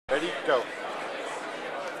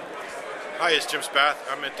Hi, it's Jim Spath.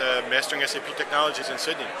 I'm at Mastering SAP Technologies in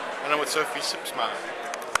Sydney, and I'm with Sophie Sipsma.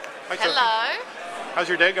 Hi, Hello. Sophie. How's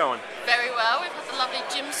your day going? Very well. We've had the lovely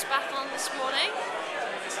Jim Spath on this morning.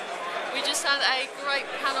 We just had a great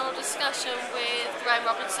panel discussion with Graham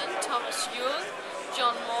Robinson, Thomas Young,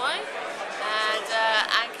 John Moy, and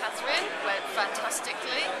Anne-Catherine. Went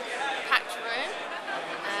fantastically. Packed room.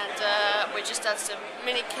 And we just had some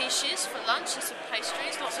mini quiches for lunch and some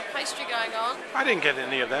pastries. Lots of pastry going on. I didn't get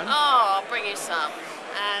any of them. Oh, I'll bring you some.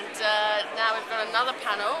 And now we've got another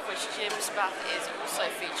panel which Jim Spath is also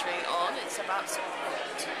featuring on. It's about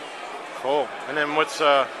support. Cool. And then what's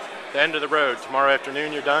the end of the road? Tomorrow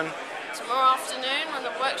afternoon you're done? Tomorrow afternoon when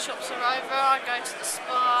the workshops are over, I go to the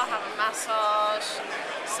spa, have a massage.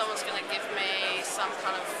 Someone's going to give me some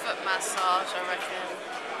kind of foot massage, I reckon.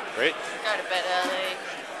 Great. Go to bed early.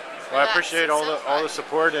 Well, I appreciate all the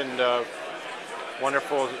support and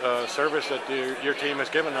wonderful service that your team has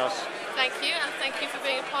given us. Thank you, and thank you for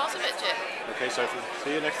being a part of it, Jim. Okay, Sophie.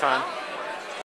 See you next time. Bye.